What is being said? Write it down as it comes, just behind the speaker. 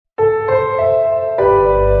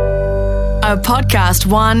A Podcast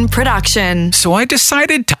One production. So I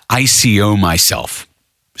decided to ICO myself.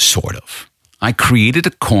 Sort of. I created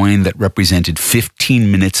a coin that represented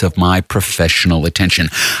 15 minutes of my professional attention.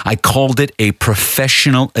 I called it a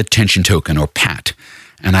Professional Attention Token, or PAT,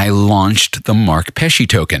 and I launched the Mark Pesce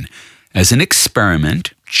token as an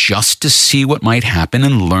experiment just to see what might happen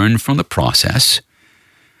and learn from the process.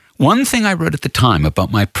 One thing I wrote at the time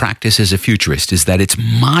about my practice as a futurist is that it's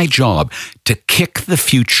my job to kick the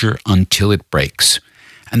future until it breaks.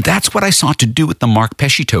 And that's what I sought to do with the Mark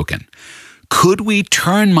Pesce token. Could we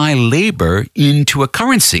turn my labor into a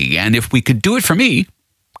currency? And if we could do it for me,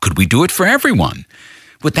 could we do it for everyone?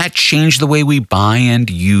 Would that change the way we buy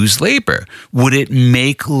and use labor? Would it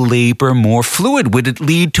make labor more fluid? Would it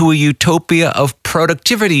lead to a utopia of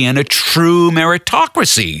productivity and a true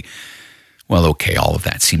meritocracy? Well, okay, all of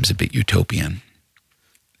that seems a bit utopian.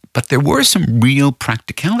 But there were some real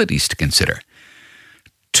practicalities to consider.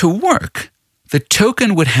 To work, the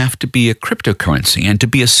token would have to be a cryptocurrency, and to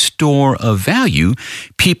be a store of value,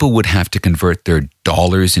 people would have to convert their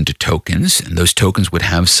dollars into tokens, and those tokens would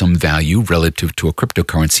have some value relative to a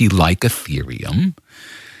cryptocurrency like Ethereum.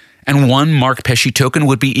 And one Mark Pesce token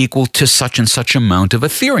would be equal to such and such amount of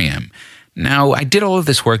Ethereum. Now, I did all of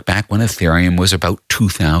this work back when Ethereum was about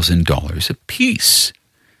 $2,000 a piece.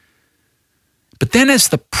 But then as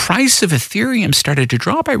the price of Ethereum started to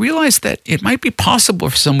drop, I realized that it might be possible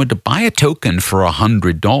for someone to buy a token for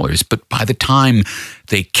 $100, but by the time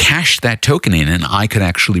they cashed that token in and I could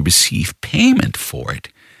actually receive payment for it,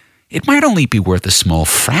 it might only be worth a small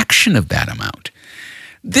fraction of that amount.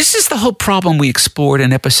 This is the whole problem we explored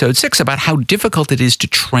in episode 6 about how difficult it is to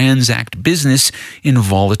transact business in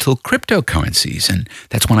volatile cryptocurrencies. And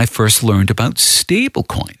that's when I first learned about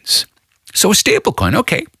stablecoins. So a stablecoin,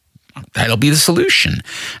 okay, that'll be the solution.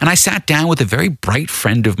 And I sat down with a very bright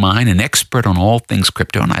friend of mine, an expert on all things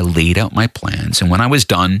crypto, and I laid out my plans. And when I was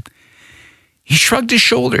done, he shrugged his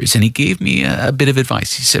shoulders and he gave me a bit of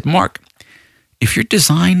advice. He said, "Mark, if your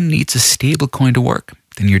design needs a stablecoin to work,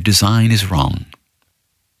 then your design is wrong."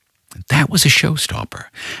 That was a showstopper.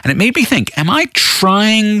 And it made me think, am I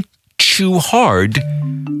trying too hard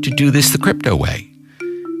to do this the crypto way?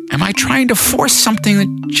 Am I trying to force something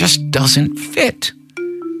that just doesn't fit?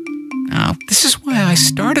 Now, this is why I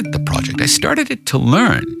started the project. I started it to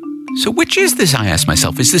learn. So which is this, I asked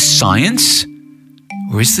myself? Is this science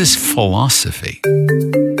or is this philosophy?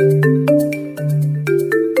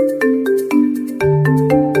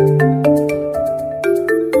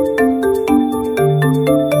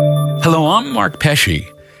 Hello, I'm Mark Pesce,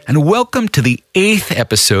 and welcome to the 8th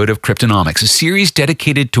episode of Cryptonomics, a series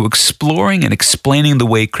dedicated to exploring and explaining the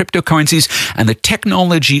way cryptocurrencies and the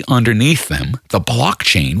technology underneath them, the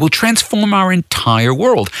blockchain, will transform our entire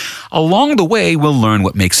world. Along the way, we'll learn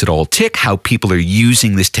what makes it all tick, how people are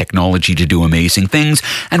using this technology to do amazing things,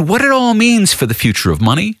 and what it all means for the future of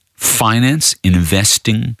money, finance,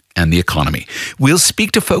 investing, and the economy. We'll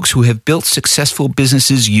speak to folks who have built successful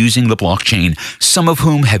businesses using the blockchain, some of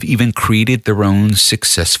whom have even created their own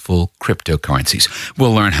successful cryptocurrencies.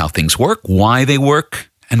 We'll learn how things work, why they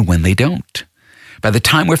work, and when they don't. By the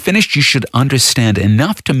time we're finished, you should understand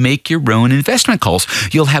enough to make your own investment calls.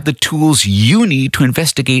 You'll have the tools you need to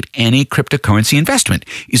investigate any cryptocurrency investment.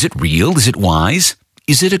 Is it real? Is it wise?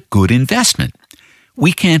 Is it a good investment?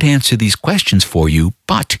 We can't answer these questions for you,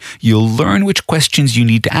 but you'll learn which questions you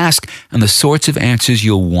need to ask and the sorts of answers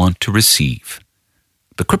you'll want to receive.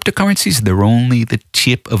 The cryptocurrencies, they're only the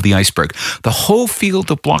tip of the iceberg. The whole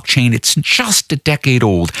field of blockchain, it's just a decade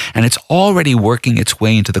old, and it's already working its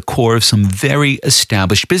way into the core of some very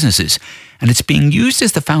established businesses. And it's being used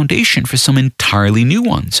as the foundation for some entirely new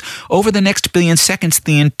ones. Over the next billion seconds,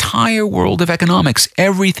 the entire world of economics,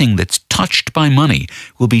 everything that's touched by money,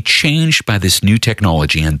 will be changed by this new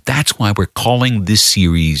technology. And that's why we're calling this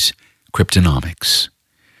series Cryptonomics.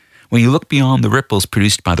 When you look beyond the ripples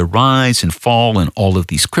produced by the rise and fall in all of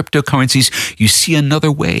these cryptocurrencies, you see another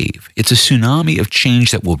wave. It's a tsunami of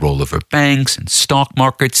change that will roll over banks and stock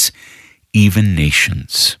markets, even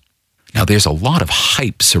nations. Now, there's a lot of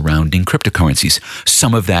hype surrounding cryptocurrencies.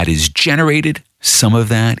 Some of that is generated, some of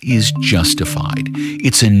that is justified.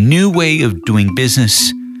 It's a new way of doing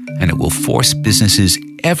business, and it will force businesses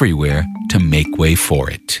everywhere to make way for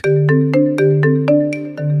it.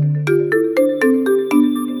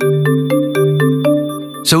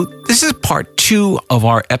 So this is part 2 of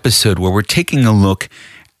our episode where we're taking a look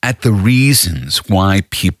at the reasons why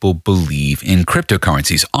people believe in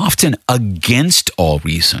cryptocurrencies, often against all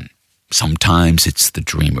reason. Sometimes it's the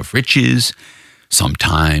dream of riches.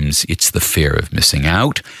 Sometimes it's the fear of missing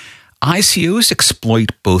out. ICOs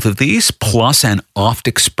exploit both of these, plus an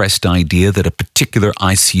oft-expressed idea that a particular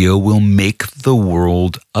ICO will make the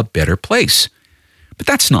world a better place. But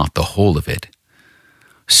that's not the whole of it.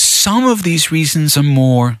 Some of these reasons are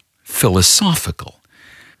more philosophical.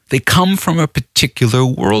 They come from a particular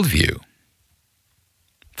worldview.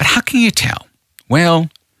 But how can you tell? Well,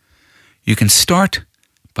 you can start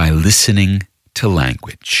by listening to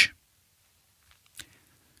language.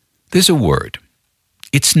 There's a word.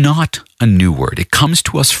 It's not a new word. It comes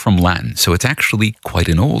to us from Latin, so it's actually quite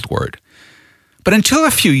an old word. But until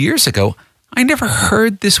a few years ago, I never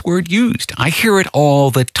heard this word used. I hear it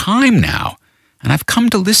all the time now, and I've come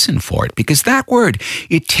to listen for it because that word,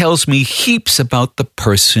 it tells me heaps about the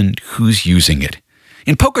person who's using it.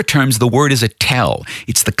 In poker terms, the word is a tell.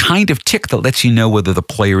 It's the kind of tick that lets you know whether the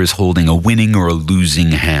player is holding a winning or a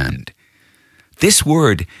losing hand. This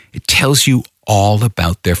word, it tells you all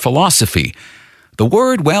about their philosophy. The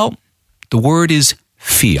word is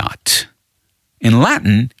fiat. In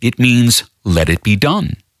Latin, it means let it be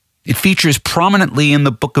done. It features prominently in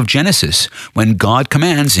the book of Genesis when God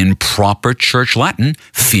commands in proper church Latin,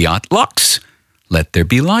 fiat lux, let there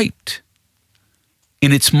be light.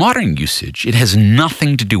 In its modern usage, it has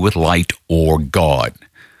nothing to do with light or God.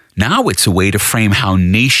 Now it's a way to frame how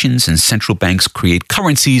nations and central banks create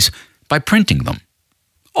currencies by printing them.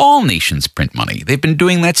 All nations print money. They've been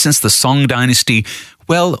doing that since the Song dynasty,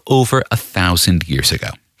 well over 1,000 years ago.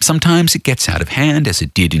 Sometimes it gets out of hand, as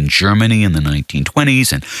it did in Germany in the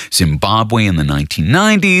 1920s and Zimbabwe in the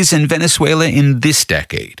 1990s and Venezuela in this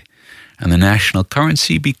decade. And the national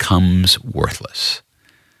currency becomes worthless.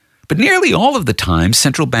 But nearly all of the time,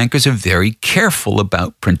 central bankers are very careful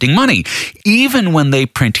about printing money, even when they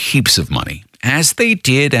print heaps of money, as they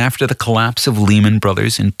did after the collapse of Lehman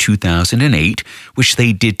Brothers in 2008, which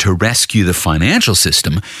they did to rescue the financial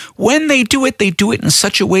system. When they do it in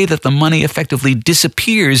such a way that the money effectively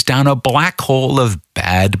disappears down a black hole of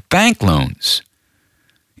bad bank loans.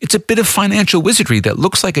 It's a bit of financial wizardry that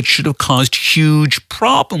looks like it should have caused huge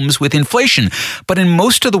problems with inflation. But in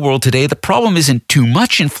most of the world today, the problem isn't too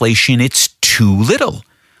much inflation, it's too little.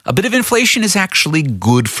 A bit of inflation is actually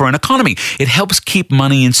good for an economy. It helps keep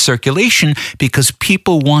money in circulation because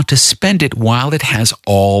people want to spend it while it has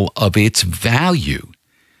all of its value.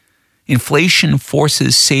 Inflation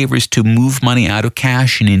forces savers to move money out of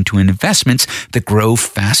cash and into investments that grow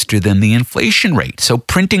faster than the inflation rate. So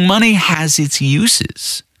printing money has its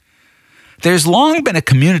uses. There's long been a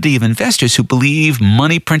community of investors who believe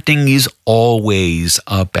money printing is always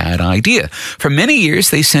a bad idea. For many years,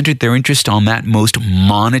 they centered their interest on that most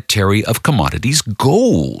monetary of commodities,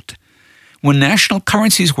 gold. When national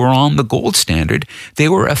currencies were on the gold standard, they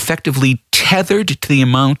were effectively tethered to the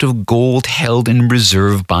amount of gold held in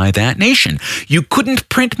reserve by that nation. You couldn't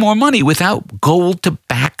print more money without gold to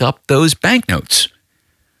back up those banknotes.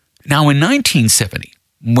 Now, in 1970,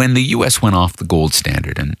 when the U.S. went off the gold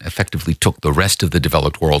standard and effectively took the rest of the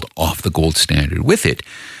developed world off the gold standard with it,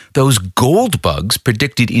 those gold bugs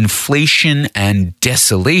predicted inflation and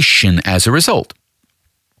desolation as a result.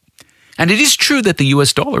 And it is true that the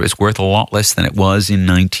U.S. dollar is worth a lot less than it was in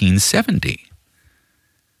 1970.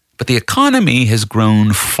 But the economy has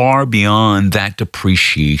grown far beyond that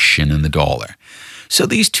depreciation in the dollar. So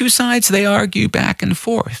these two sides, they argue back and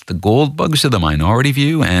forth. The gold bugs are the minority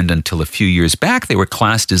view, and until a few years back, they were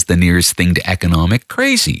classed as the nearest thing to economic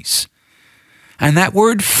crazies. And that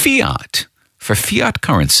word fiat, for fiat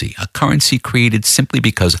currency, a currency created simply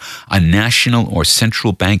because a national or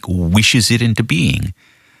central bank wishes it into being,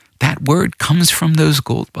 that word comes from those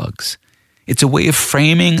gold bugs. It's a way of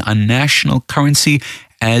framing a national currency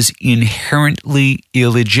as inherently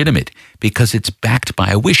illegitimate because it's backed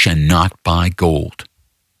by a wish and not by gold.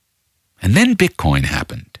 And then Bitcoin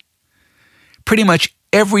happened. Pretty much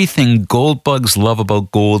everything gold bugs love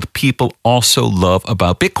about gold, people also love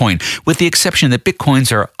about Bitcoin, with the exception that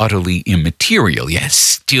Bitcoins are utterly immaterial. You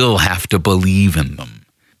still have to believe in them.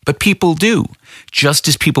 But people do, just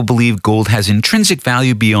as people believe gold has intrinsic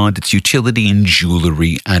value beyond its utility in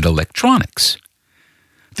jewelry and electronics.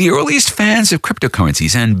 The earliest fans of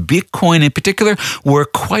cryptocurrencies, and Bitcoin in particular, were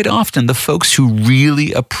quite often the folks who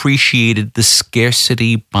really appreciated the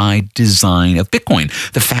scarcity by design of Bitcoin.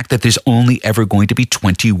 The fact that there's only ever going to be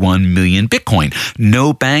 21 million Bitcoin.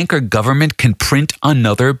 No bank or government can print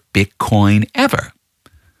another Bitcoin ever.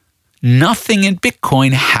 Nothing in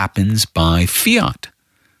Bitcoin happens by fiat.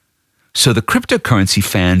 So the cryptocurrency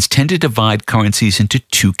fans tend to divide currencies into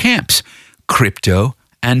two camps, crypto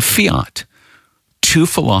and fiat. Two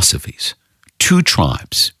philosophies, two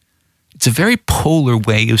tribes. It's a very polar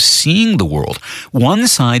way of seeing the world. One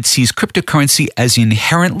side sees cryptocurrency as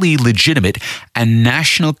inherently legitimate and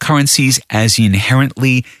national currencies as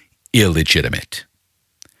inherently illegitimate.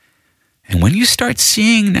 And when you start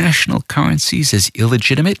seeing national currencies as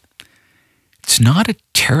illegitimate, it's not a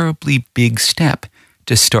terribly big step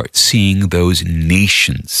to start seeing those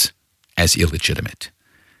nations as illegitimate.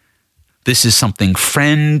 This is something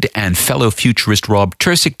friend and fellow futurist Rob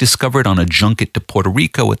Tercek discovered on a junket to Puerto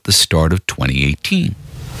Rico at the start of 2018.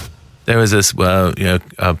 There was this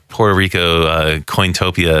Puerto Rico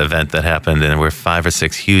Cointopia event that happened, and there were 5 or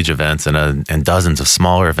 6 huge events and dozens of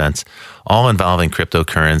smaller events, all involving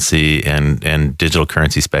cryptocurrency and digital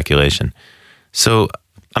currency speculation. So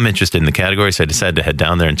I'm interested in the category, so I decided to head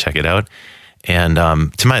down there and check it out. And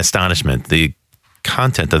to my astonishment, the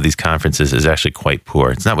content of these conferences is actually quite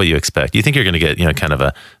poor. It's not what you expect. You think you're going to get, kind of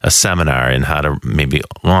a seminar in how to maybe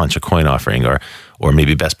launch a coin offering or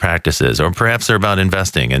maybe best practices, or perhaps they're about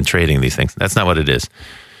investing and trading these things. That's not what it is.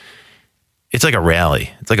 It's like a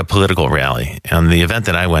rally. It's like a political rally. And the event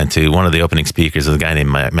that I went to, one of the opening speakers is a guy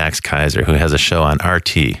named Max Kaiser, who has a show on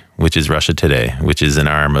RT, which is Russia Today, which is an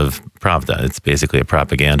arm of Pravda. It's basically a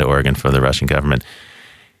propaganda organ for the Russian government.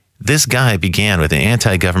 This guy began with an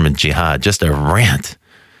anti-government jihad, just a rant,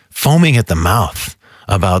 foaming at the mouth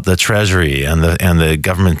about the treasury and the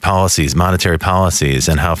government policies, monetary policies,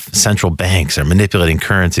 and how central banks are manipulating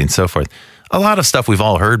currency and so forth. A lot of stuff we've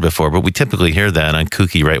all heard before, but we typically hear that on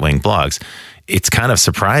kooky right-wing blogs. It's kind of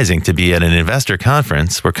surprising to be at an investor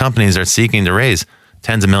conference where companies are seeking to raise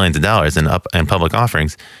tens of millions of dollars in public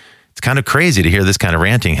offerings. It's kind of crazy to hear this kind of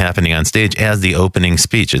ranting happening on stage as the opening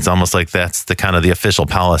speech. It's almost like that's the kind of the official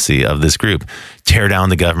policy of this group. Tear down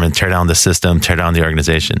the government, tear down the system, tear down the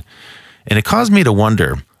organization. And it caused me to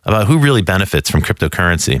wonder about who really benefits from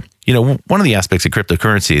cryptocurrency. One of the aspects of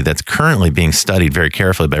cryptocurrency that's currently being studied very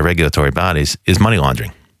carefully by regulatory bodies is money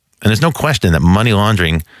laundering. And there's no question that money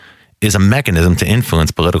laundering is a mechanism to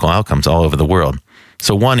influence political outcomes all over the world.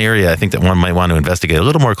 So one area I think that one might want to investigate a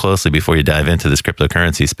little more closely before you dive into this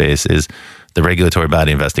cryptocurrency space is the regulatory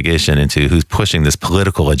body investigation into who's pushing this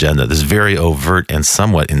political agenda, this very overt and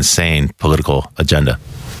somewhat insane political agenda.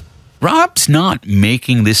 Rob's not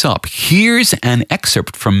making this up. Here's an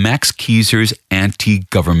excerpt from Max Kaiser's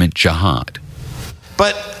anti-government jihad.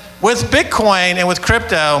 But with Bitcoin and with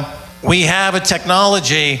crypto, we have a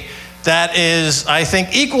technology that is, I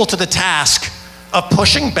think, equal to the task of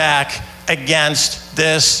pushing back against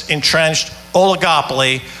this entrenched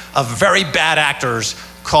oligopoly of very bad actors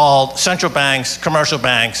called central banks, commercial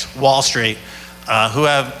banks, Wall Street, who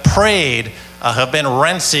have preyed, have been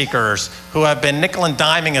rent seekers, who have been nickel and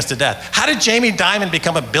diming us to death. How did Jamie Dimon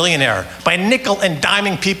become a billionaire? By nickel and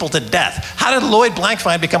diming people to death. How did Lloyd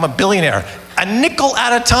Blankfein become a billionaire? A nickel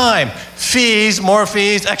at a time. Fees, more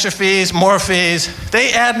fees, extra fees, more fees.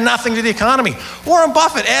 They add nothing to the economy. Warren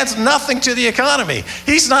Buffett adds nothing to the economy.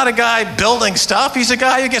 He's not a guy building stuff. He's a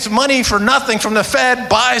guy who gets money for nothing from the Fed,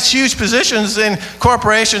 buys huge positions in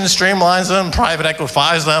corporations, streamlines them, private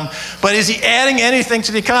equifies them. But is he adding anything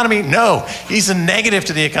to the economy? No. He's a negative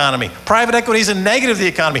to the economy. Private equity is a negative to the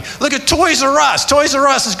economy. Look at Toys R Us. Toys R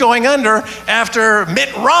Us is going under after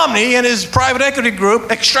Mitt Romney and his private equity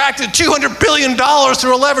group extracted $200 billion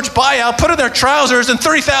through a leveraged buyout, put in their trousers, and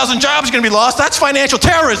 30,000 jobs are going to be lost. That's financial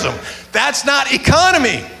terrorism. That's not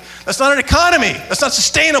economy. That's not an economy. That's not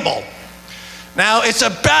sustainable. Now, it's a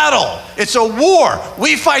battle. It's a war.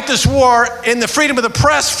 We fight this war in the freedom of the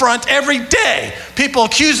press front every day. People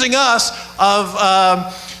accusing us of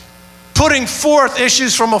putting forth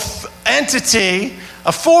issues from a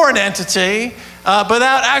foreign entity,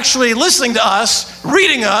 without actually listening to us,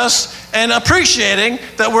 reading us, and appreciating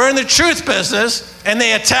that we're in the truth business, and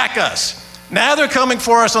they attack us. Now they're coming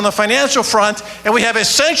for us on the financial front, and we have a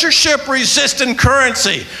censorship-resistant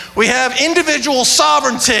currency. We have individual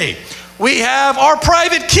sovereignty. We have our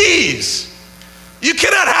private keys. You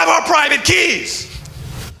cannot have our private keys.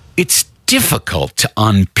 It's difficult to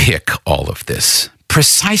unpick all of this,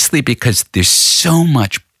 precisely because there's so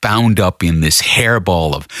much bound up in this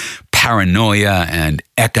hairball of paranoia and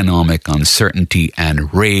economic uncertainty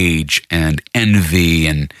and rage and envy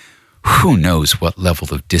and who knows what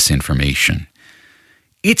level of disinformation.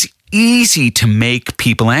 It's easy to make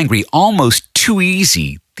people angry, almost too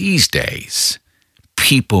easy these days.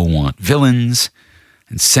 People want villains,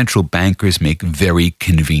 and central bankers make very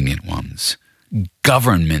convenient ones.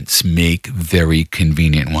 Governments make very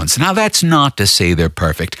convenient ones. Now, that's not to say they're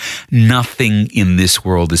perfect. Nothing in this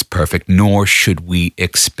world is perfect, nor should we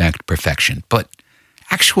expect perfection. But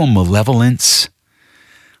actual malevolence?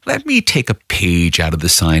 Let me take a page out of the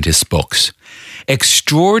scientists' books.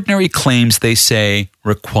 Extraordinary claims, they say,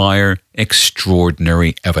 require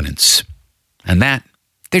extraordinary evidence. And that,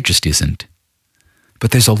 there just isn't.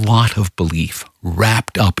 But there's a lot of belief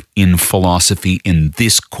wrapped up in philosophy in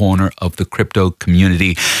this corner of the crypto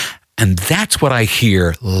community. And that's what I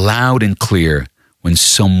hear loud and clear when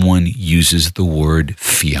someone uses the word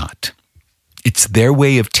fiat. It's their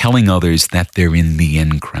way of telling others that they're in the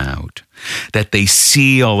in crowd, that they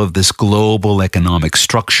see all of this global economic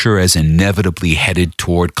structure as inevitably headed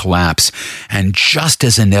toward collapse, and just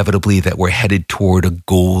as inevitably that we're headed toward a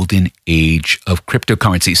golden age of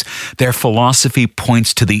cryptocurrencies. Their philosophy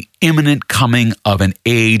points to the imminent coming of an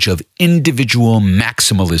age of individual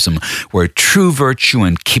maximalism, where true virtue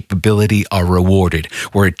and capability are rewarded,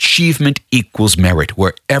 where achievement equals merit,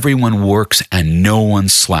 where everyone works and no one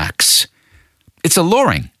slacks. It's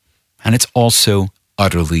alluring, and it's also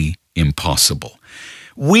utterly impossible.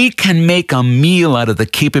 We can make a meal out of the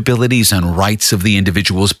capabilities and rights of the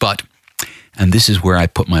individuals, but, and this is where I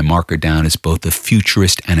put my marker down as both a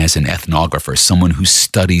futurist and as an ethnographer, someone who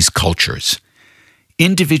studies cultures.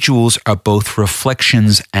 Individuals are both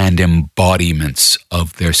reflections and embodiments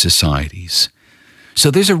of their societies. So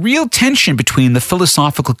there's a real tension between the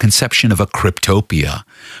philosophical conception of a cryptopia,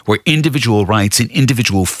 where individual rights and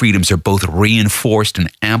individual freedoms are both reinforced and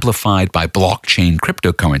amplified by blockchain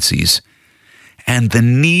cryptocurrencies, and the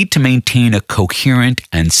need to maintain a coherent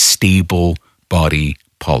and stable body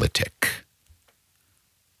politic.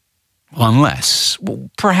 Unless,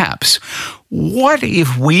 perhaps, what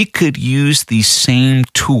if we could use these same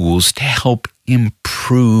tools to help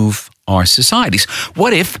improve our societies?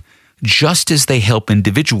 What if, just as they help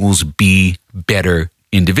individuals be better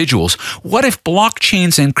individuals, what if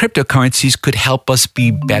blockchains and cryptocurrencies could help us be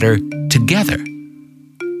better together?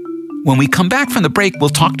 When we come back from the break, we'll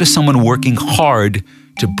talk to someone working hard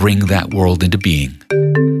to bring that world into being.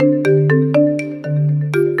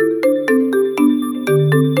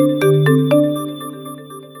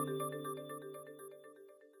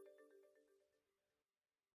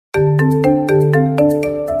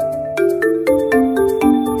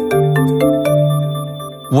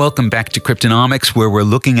 Welcome back to Cryptonomics, where we're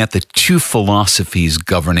looking at the two philosophies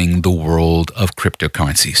governing the world of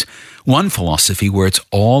cryptocurrencies. One philosophy where it's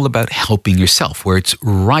all about helping yourself, where it's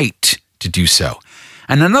right to do so.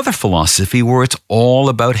 And another philosophy where it's all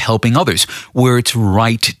about helping others, where it's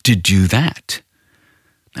right to do that.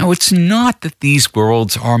 Now, it's not that these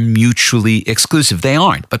worlds are mutually exclusive. They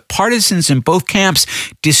aren't. But partisans in both camps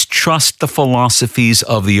distrust the philosophies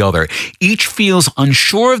of the other. Each feels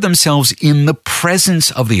unsure of themselves in the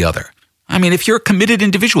presence of the other. I mean, if you're a committed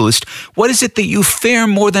individualist, what is it that you fear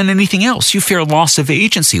more than anything else? You fear loss of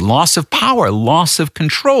agency, loss of power, loss of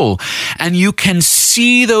control. And you can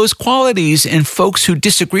see those qualities in folks who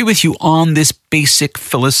disagree with you on this basic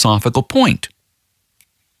philosophical point.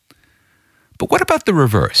 But what about the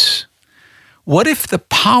reverse? What if the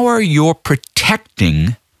power you're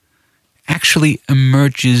protecting actually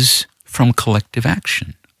emerges from collective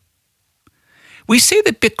action? We say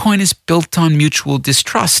that Bitcoin is built on mutual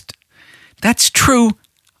distrust. That's true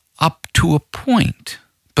up to a point.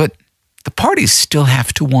 But the parties still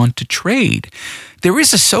have to want to trade. There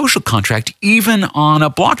is a social contract even on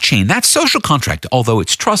a blockchain. That social contract, although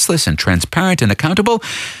it's trustless and transparent and accountable,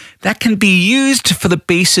 that can be used for the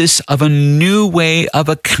basis of a new way of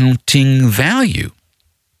accounting value.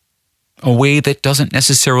 A way that doesn't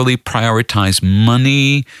necessarily prioritize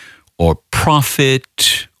money or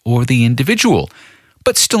profit or the individual,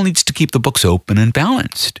 but still needs to keep the books open and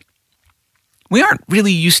balanced. We aren't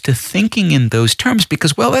really used to thinking in those terms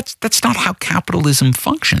because, well, that's not how capitalism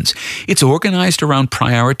functions. It's organized around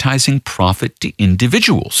prioritizing profit to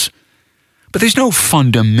individuals. But there's no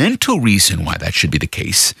fundamental reason why that should be the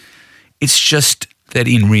case. It's just that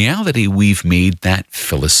in reality, we've made that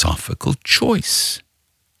philosophical choice.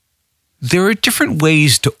 There are different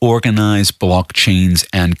ways to organize blockchains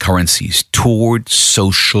and currencies toward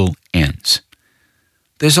social ends.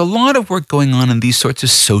 There's a lot of work going on in these sorts of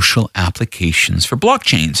social applications for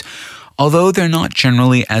blockchains. Although they're not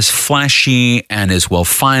generally as flashy and as well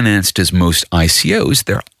financed as most ICOs,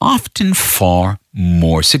 they're often far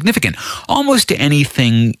more significant. Almost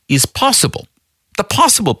anything is possible. The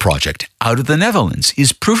Possible project out of the Netherlands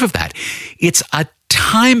is proof of that. It's a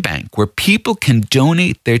time bank where people can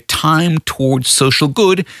donate their time towards social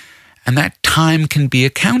good, and that time can be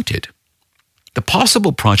accounted. The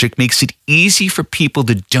Possible project makes it easy for people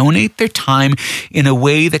to donate their time in a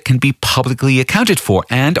way that can be publicly accounted for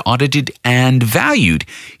and audited and valued,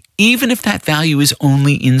 even if that value is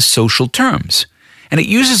only in social terms. And it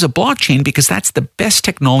uses a blockchain because that's the best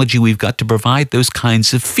technology we've got to provide those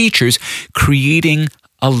kinds of features, creating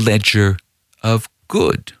a ledger of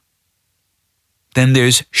good. Then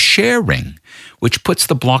there's sharing, which puts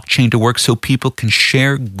the blockchain to work so people can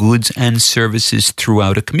share goods and services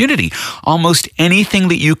throughout a community. Almost anything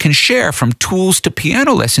that you can share, from tools to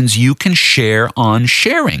piano lessons, you can share on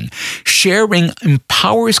sharing. Sharing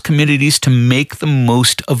empowers communities to make the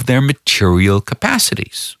most of their material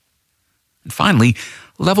capacities. And finally,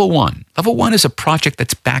 Level 1. Level 1 is a project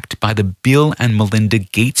that's backed by the Bill and Melinda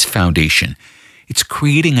Gates Foundation. It's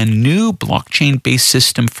creating a new blockchain-based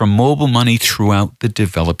system for mobile money throughout the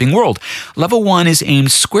developing world. Level 1 is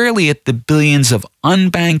aimed squarely at the billions of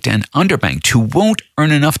unbanked and underbanked who won't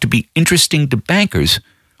earn enough to be interesting to bankers,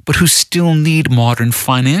 but who still need modern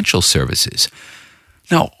financial services.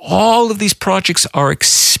 Now, all of these projects are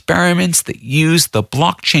experiments that use the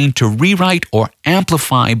blockchain to rewrite or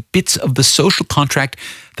amplify bits of the social contract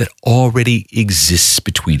that already exists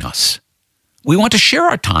between us. We want to share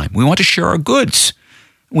our time. We want to share our goods.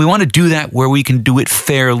 We want to do that where we can do it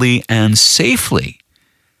fairly and safely.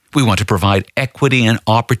 We want to provide equity and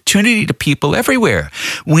opportunity to people everywhere.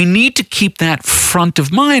 We need to keep that front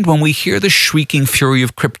of mind when we hear the shrieking fury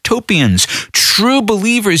of cryptopians, true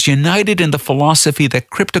believers united in the philosophy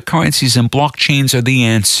that cryptocurrencies and blockchains are the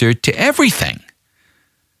answer to everything.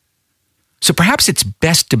 So perhaps it's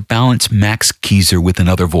best to balance Max Keiser with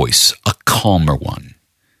another voice, a calmer one.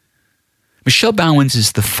 Michel Bauwens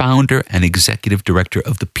is the founder and executive director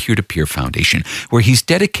of the Peer-to-Peer Foundation, where he's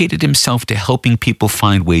dedicated himself to helping people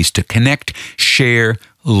find ways to connect, share,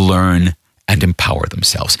 learn, and empower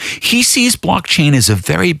themselves. He sees blockchain as a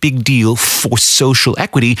very big deal for social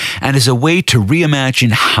equity and as a way to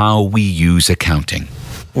reimagine how we use accounting.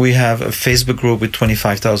 We have a Facebook group with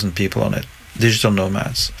 25,000 people on it, digital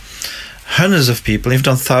nomads. Hundreds of people, if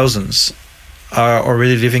not thousands, are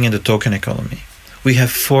already living in the token economy. We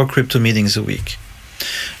have 4 crypto meetings a week.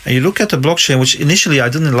 And you look at the blockchain, which initially I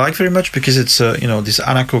didn't like very much because it's this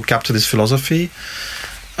anarcho-capitalist philosophy.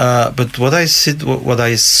 But what I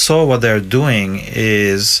saw what they're doing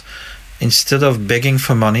is, instead of begging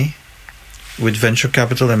for money with venture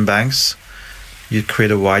capital and banks, you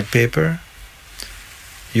create a white paper,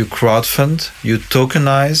 you crowdfund, you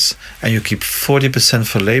tokenize, and you keep 40%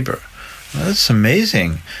 for labor. Well, that's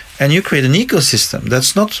amazing. And you create an ecosystem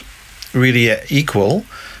that's not really equal,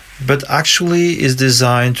 but actually is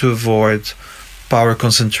designed to avoid power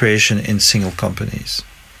concentration in single companies.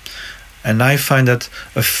 And I find that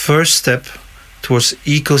a first step towards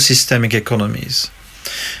ecosystemic economies.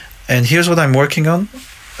 And here's what I'm working on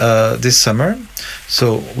this summer.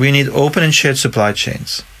 So we need open and shared supply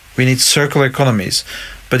chains. We need circular economies.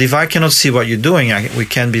 But if I cannot see what you're doing, we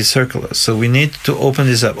can't be circular. So we need to open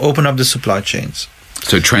up the supply chains.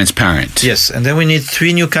 So transparent. Yes, and then we need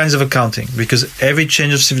 3 new kinds of accounting, because every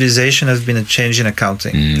change of civilization has been a change in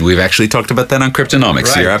accounting. We've actually talked about that on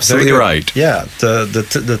Cryptonomics. Right, You're absolutely right. Yeah,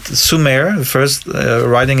 the Sumer, the first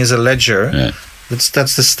writing is a ledger. Yeah.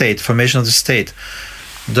 That's the state, formation of the state.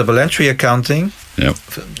 Double entry accounting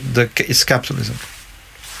is capitalism.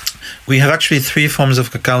 We have actually 3 forms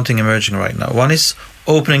of accounting emerging right now. One is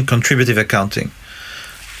open and contributive accounting.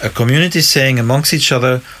 A community saying amongst each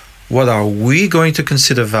other, what are we going to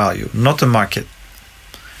consider value, not the market?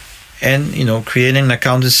 And, creating an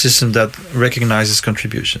accounting system that recognizes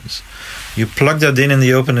contributions. You plug that in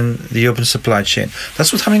the open supply chain.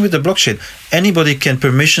 That's what's happening with the blockchain. Anybody can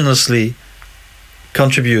permissionlessly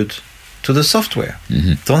contribute to the software.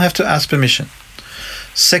 Mm-hmm. Don't have to ask permission.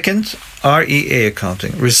 Second, REA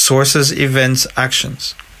accounting, resources, events,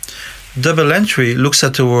 actions. Double entry looks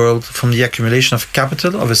at the world from the accumulation of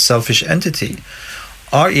capital of a selfish entity.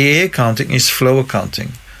 REA accounting is flow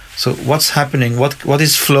accounting. So what's happening, what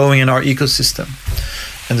is flowing in our ecosystem?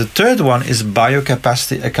 And the third one is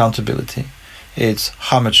biocapacity accountability. It's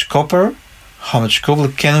how much copper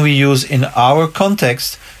can we use in our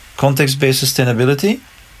context-based sustainability,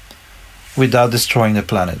 without destroying the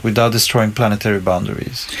planet, without destroying planetary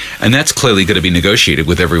boundaries. And that's clearly going to be negotiated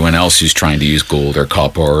with everyone else who's trying to use gold or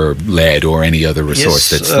copper or lead or any other resource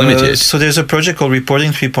that's limited. So there's a project called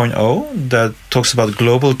Reporting 3.0 that talks about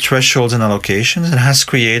global thresholds and allocations, and has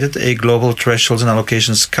created a global thresholds and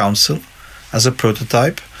allocations council as a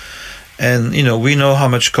prototype. And we know how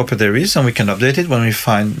much copper there is, and we can update it when we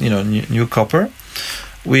find new copper.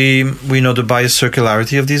 We know the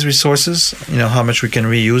biocircularity of these resources, how much we can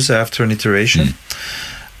reuse after an iteration.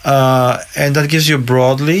 And that gives you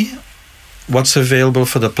broadly what's available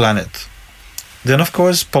for the planet. Then, of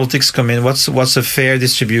course, politics come in. What's a fair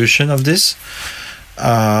distribution of this?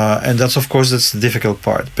 And that's the difficult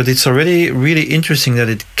part. But it's already really interesting that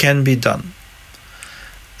it can be done.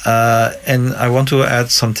 And I want to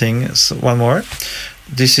add one more.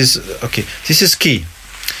 This is key.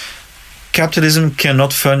 capitalism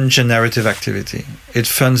cannot fund generative activity. It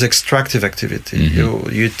funds extractive activity.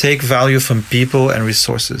 You take value from people and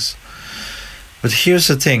resources. But here's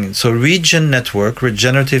the thing. So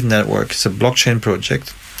Regenerative Network, it's a blockchain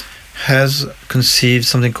project, has conceived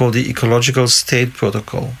something called the Ecological State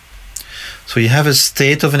Protocol. So you have a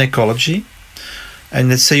state of an ecology, and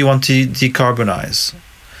let's say you want to decarbonize.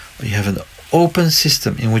 You have an open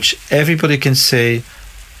system in which everybody can say,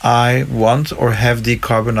 I want or have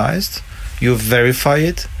decarbonized. You verify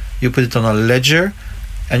it, you put it on a ledger,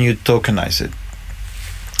 and you tokenize it.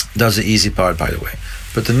 That's the easy part, by the way.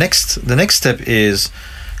 But the next step is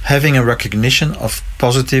having a recognition of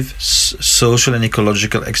positive social and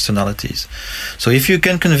ecological externalities. So if you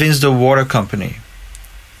can convince the water company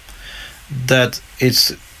that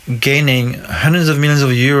it's gaining hundreds of millions of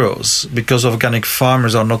euros because organic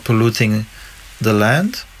farmers are not polluting the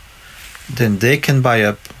land, then they can buy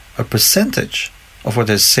up a percentage of what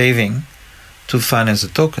they're saving to finance the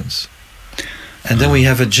tokens. And then we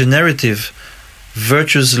have a generative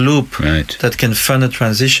virtuous loop that can fund a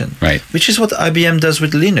transition, which is what IBM does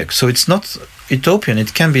with Linux. So it's not utopian,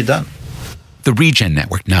 it can be done. The Regen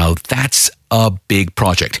Network, now that's a big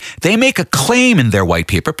project. They make a claim in their white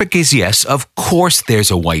paper because, yes, of course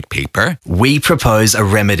there's a white paper. We propose a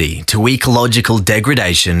remedy to ecological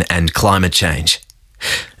degradation and climate change.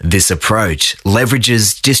 This approach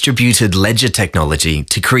leverages distributed ledger technology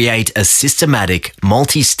to create a systematic,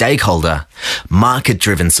 multi-stakeholder,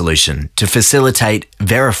 market-driven solution to facilitate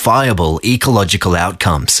verifiable ecological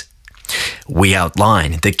outcomes. We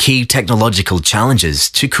outline the key technological challenges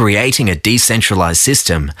to creating a decentralized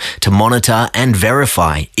system to monitor and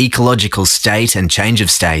verify ecological state and change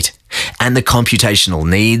of state, and the computational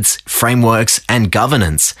needs, frameworks, and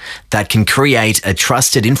governance that can create a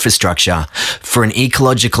trusted infrastructure for an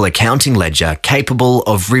ecological accounting ledger capable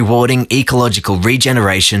of rewarding ecological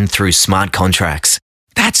regeneration through smart contracts.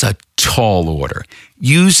 That's a tall order.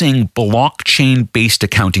 Using blockchain-based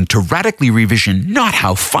accounting to radically revision not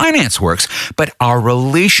how finance works, but our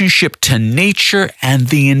relationship to nature and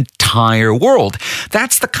the entire world.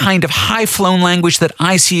 That's the kind of high-flown language that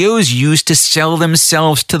ICOs use to sell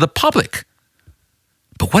themselves to the public.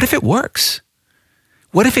 But what if it works?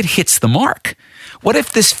 What if it hits the mark? What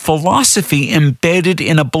if this philosophy embedded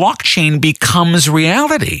in a blockchain becomes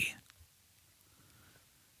reality?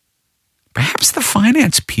 Perhaps the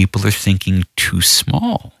finance people are thinking too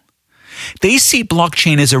small. They see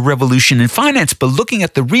blockchain as a revolution in finance, but looking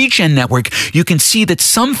at the Regen Network, you can see that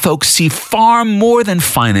some folks see far more than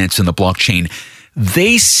finance in the blockchain.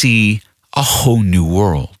 They see a whole new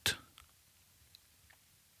world.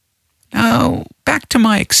 Now, back to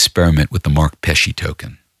my experiment with the Mark Pesce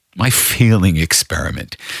token. My failing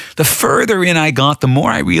experiment. The further in I got, the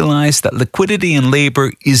more I realized that liquidity and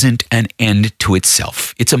labor isn't an end to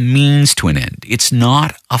itself. It's a means to an end. It's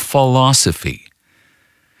not a philosophy.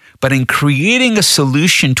 But in creating a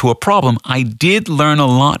solution to a problem, I did learn a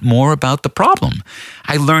lot more about the problem.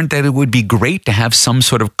 I learned that it would be great to have some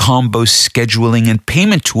sort of combo scheduling and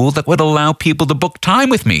payment tool that would allow people to book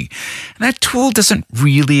time with me. And that tool doesn't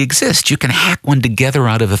really exist. You can hack one together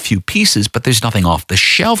out of a few pieces, but there's nothing off the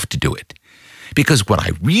shelf to do it. Because what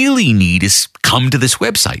I really need is come to this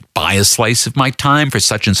website, buy a slice of my time for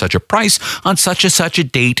such and such a price on such and such a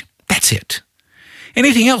date. That's it.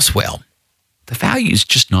 Anything else, well, the value is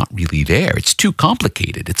just not really there. It's too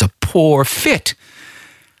complicated. It's a poor fit.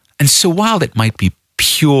 And so while it might be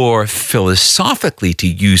pure philosophically to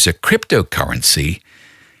use a cryptocurrency,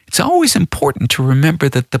 it's always important to remember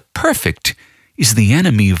that the perfect is the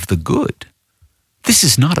enemy of the good. This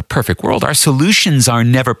is not a perfect world. Our solutions are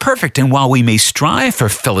never perfect, and while we may strive for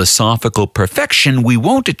philosophical perfection, we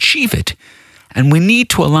won't achieve it. And we need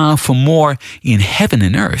to allow for more in heaven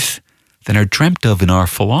and earth than are dreamt of in our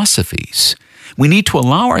philosophies. We need to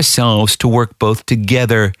allow ourselves to work both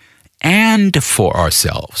together and for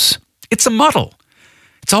ourselves. It's a muddle.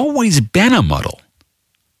 It's always been a muddle.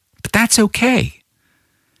 But that's okay.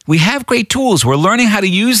 We have great tools. We're learning how to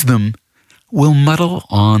use them. We'll muddle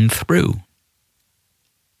on through.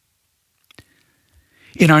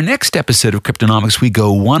 In our next episode of Cryptonomics, we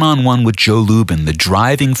go one-on-one with Joe Lubin, the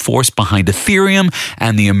driving force behind Ethereum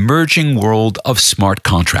and the emerging world of smart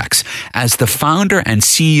contracts. As the founder and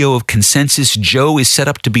CEO of Consensus, Joe is set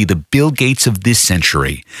up to be the Bill Gates of this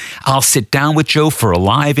century. I'll sit down with Joe for a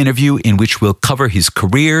live interview in which we'll cover his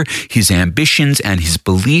career, his ambitions, and his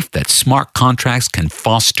belief that smart contracts can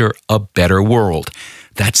foster a better world.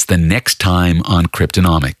 That's the next time on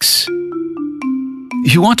Cryptonomics.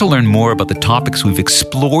 If you want to learn more about the topics we've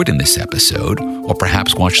explored in this episode, or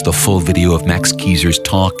perhaps watch the full video of Max Keyser's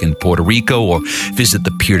talk in Puerto Rico, or visit the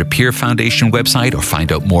Peer-to-Peer Foundation website, or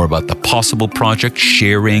find out more about the possible project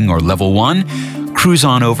Sharing or Level 1, cruise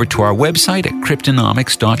on over to our website at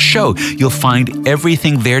cryptonomics.show. You'll find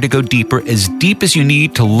everything there to go deeper, as deep as you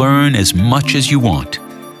need to learn as much as you want.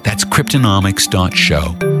 That's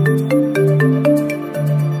cryptonomics.show.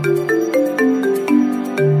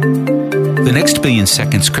 The Next Billion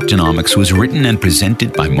Seconds Cryptonomics was written and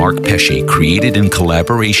presented by Mark Pesce, created in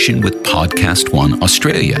collaboration with Podcast One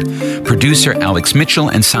Australia. Producer Alex Mitchell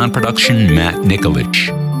and sound production Matt Nikolic.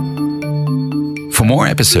 For more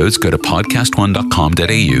episodes, go to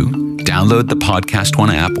podcastone.com.au, download the Podcast One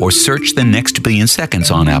app, or search The Next Billion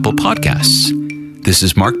Seconds on Apple Podcasts. This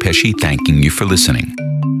is Mark Pesce thanking you for listening.